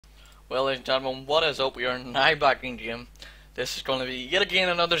Well, ladies and gentlemen, what is up? We are now back in game. This is going to be yet again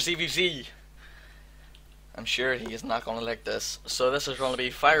another CVC. I'm sure he is not going to like this. So this is going to be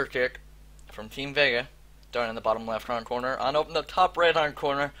FireCake from Team Vega, down in the bottom left hand corner, and up in the top right hand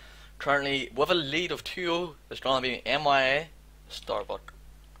corner, currently with a lead of 2-0, is going to be MiA Starbuck.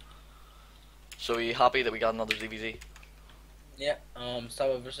 So are you happy that we got another CVC? Yeah,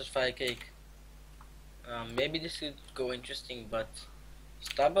 Starbuck versus FireCake. Maybe this could go interesting, but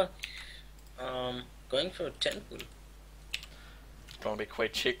Starbuck going for a 10 pool. Going to be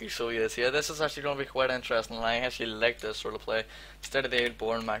quite cheeky, so yes. Yeah, this is actually going to be quite interesting, and I actually like this sort of play. Instead of the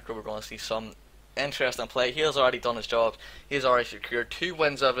boring macro, we're going to see some interesting play. He has already done his job. He has already secured 2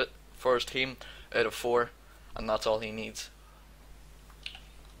 wins of it for his team out of 4, and that's all he needs.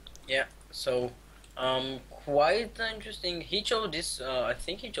 Yeah, so quite interesting. He chose this. I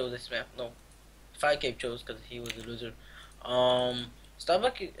think he chose this map. No, FireCake chose because he was a loser.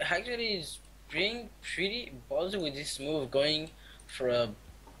 Starbuck actually is being pretty ballsy with this move, going for a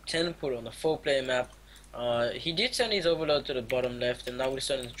 10 pull on a 4-player map. He did send his overload to the bottom left, and now we're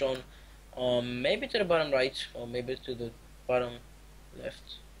sending his drone maybe to the bottom right, or maybe to the bottom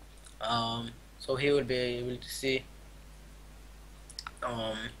left. So he will be able to see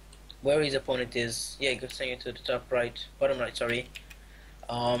where his opponent is. Yeah, good sending it to the top right, bottom right, sorry.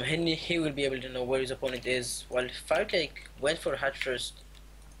 He will be able to know where his opponent is, while FireCake went for a hatch first.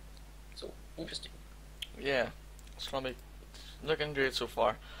 So, interesting. Yeah, it's going to be looking great so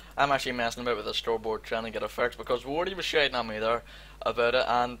far. I'm actually messing about with the scoreboard trying to get effects because Wardy was shouting at me there about it,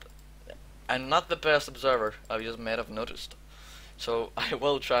 and I'm not the best observer, I just may have noticed. So I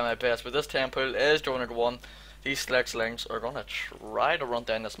will try my best, but this temple is going to go on. These slick slings are going to try to run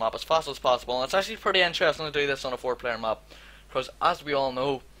down this map as fast as possible, and it's actually pretty interesting to do this on a 4-player map, because as we all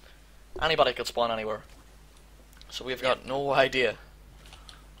know, anybody could spawn anywhere. So we've got no idea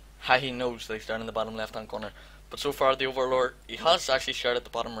how he knows that he's down in the bottom left hand corner. But so far the Overlord, he has actually started at the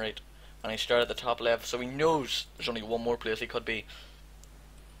bottom right, and he started at the top left, so he knows there's only one more place he could be.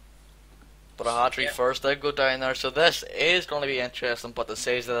 But a hat trick first, they go down there, so this is going to be interesting, but the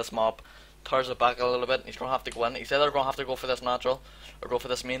size of this mob tears it back a little bit. He's going to have to go in. He's either going to have to go for this natural, or go for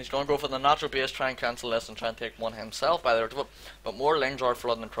this main. He's going to go for the natural base, try and cancel this, and try and take one himself by the but more lanes are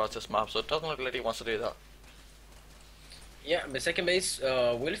flooding across this map, so it doesn't look like he wants to do that. Yeah, the second base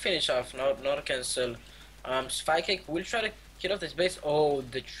will finish off, not a cancel. FireCake will try to kill off this base. Oh,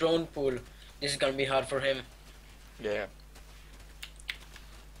 the drone pool. This is gonna be hard for him. Yeah.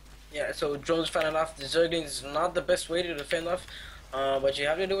 Yeah, so drones final off. The Zerglings is not the best way to defend off. But you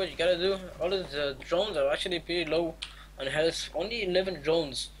have to do what you gotta do. All of the drones are actually pretty low on health. Only 11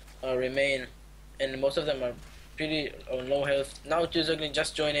 drones remain, and most of them are pretty on low health. Now 2 Zerglings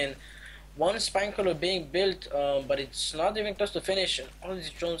just join in. One spine collar being built, but it's not even close to finish, and all these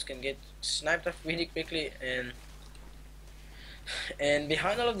drones can get sniped off really quickly. And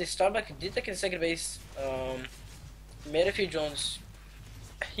behind all of this, Starbuck did take in second base, made a few drones.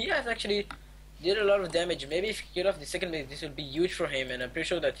 He has actually did a lot of damage. Maybe if he killed off the second base, this would be huge for him, and I'm pretty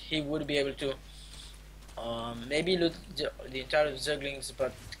sure that he would be able to maybe loot the entire Zerglings,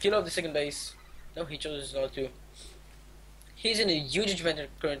 but kill off the second base. No, he chose not to. He's in a huge advantage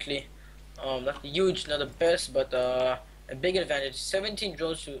currently. Not huge, not the best, but a big advantage. 17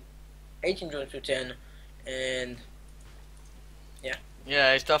 drones to 18 drones to 10, and yeah.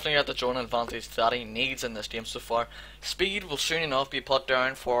 Yeah, he's definitely got the drone advantage that he needs in this game so far. Speed will soon enough be put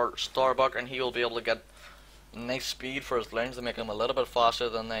down for Starbuck, and he will be able to get nice speed for his lanes to make them a little bit faster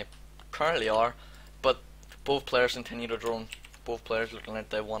than they currently are. But both players continue to drone. Both players looking like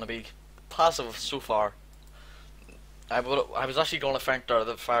they want to be passive so far. I was actually going to think that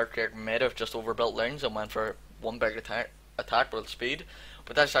the FireCake might have just overbuilt lanes and went for one big attack with speed,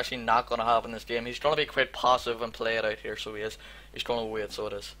 but that's actually not going to happen in this game. He's going to be quite passive and play it out here, so he is. He's going to wait, so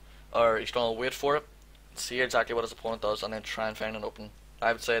it is. Or he's going to wait for it, see exactly what his opponent does, and then try and find an open.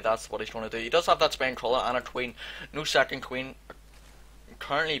 I would say that's what he's going to do. He does have that spine crawler and a queen. No second queen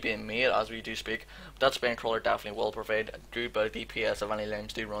currently being made as we do speak. But that spine crawler definitely will provide a good bit of DPS if any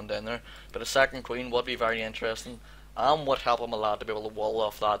lanes do run down there. But a second queen would be very interesting, and would help him a lot to be able to wall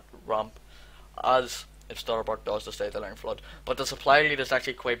off that ramp, as if Starbuck does to stay the lane flood. But the supply lead is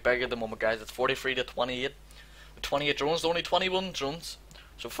actually quite big at the moment, guys. It's 43 to 28. With 28 drones, only 21 drones.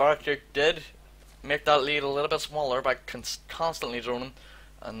 So FireCake did make that lead a little bit smaller by constantly droning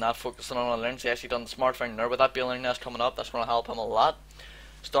and not focusing on the lanes. He actually done the smart thing there. With that building nest coming up, that's going to help him a lot.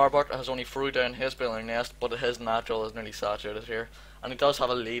 Starbuck has only threw down his building nest, but his natural is nearly saturated here, and he does have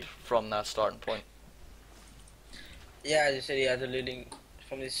a lead from that starting point. Yeah, as you said, he has a leading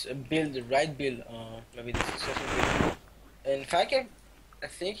from this build, the right build, maybe the successful build. And FireCake I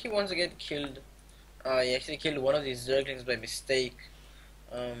think he wants to get killed. He actually killed one of these Zerglings by mistake.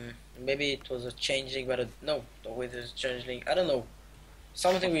 Maybe it was a changeling, but no, wait, it was a changeling. I don't know.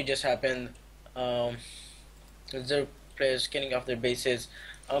 Something weird just happened. With their players killing off their bases.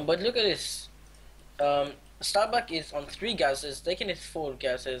 But look at this. Starbuck is on 3 gases, taking his 4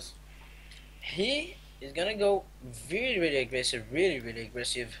 gases. He is gonna go really aggressive, really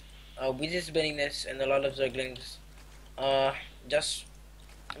aggressive. With his bendiness and a lot of Zerglings. Just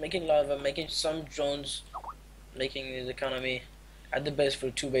making lava, making some drones, making his economy at the best for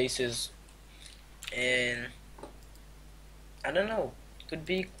 2 bases. And I don't know, could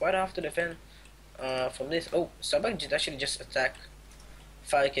be quite hard to defend from this. Oh, Starbuck did actually just attack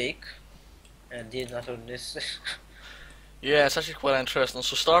FireCake and did not on this. Yeah, it's actually quite interesting.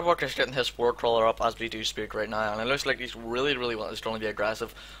 So Starbuck is getting his sport crawler up as we do speak right now, and it looks like he's really going to be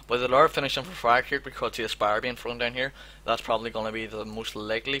aggressive. But they are finishing for FireCake because he has Spire being thrown down here. That's probably going to be the most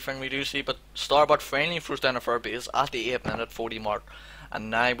likely thing we do see. But Starbuck finally throws down a fire base at the 8-minute 40 mark,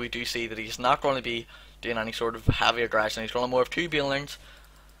 and now we do see that he's not going to be doing any sort of heavy aggression. He's going to more of 2 buildings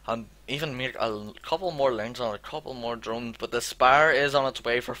and even make a couple more lines on a couple more drones. But the Spire is on its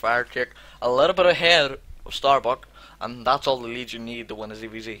way for FireCake, a little bit ahead of Starbuck. And that's all the leads you need to win a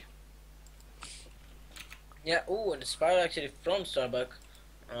ZVZ. Yeah, oh, and the Spire actually from Starbuck.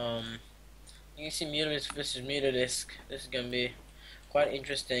 You can see Mutalisk versus Mutalisk. This is gonna be quite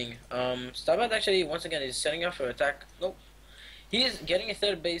interesting. Starbuck actually, once again, is setting up for attack. Nope. He is getting a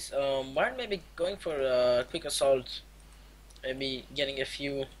 3rd base. Martin maybe going for a quick assault. Maybe getting a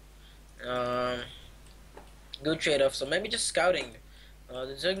few good trade-offs. So maybe just scouting.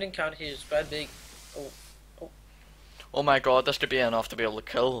 The Zergling count here is quite big. Oh my god, this could be enough to be able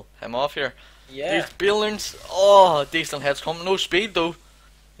to kill him off here. Yeah. These buildings, oh, decent hits come. No speed though.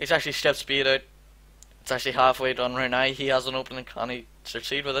 He's actually stepped speed out. It's actually halfway done right now. He has an opening. Can he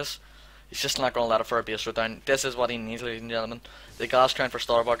succeed with this? He's just not going to let it for a base throw down. This is what he needs, ladies and gentlemen. The gas count for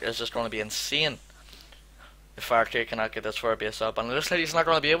Starbuck is just going to be insane if FireCake cannot get this for a base up. And it looks like he's not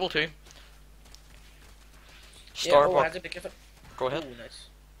going to be able to. Starbuck. Yeah, go ahead. Ooh, nice.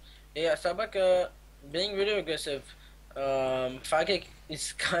 Yeah, Starbuck being really aggressive. FireCake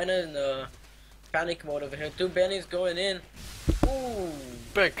is kind of in a panic mode over here. 2 Bennies going in. Ooh.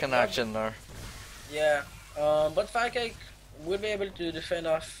 Big connection there. Yeah. But FireCake will be able to defend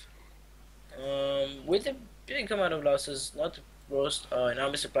off with a big amount of losses. Not to roast an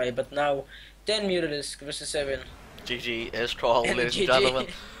army supply, but now 10 Mutalisk versus 7. GG is called, ladies and GG. gentlemen.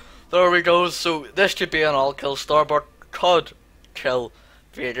 There we go. So this should be an all-kill. Starbuck could kill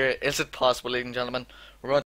Vega. Is it possible, ladies and gentlemen? We're going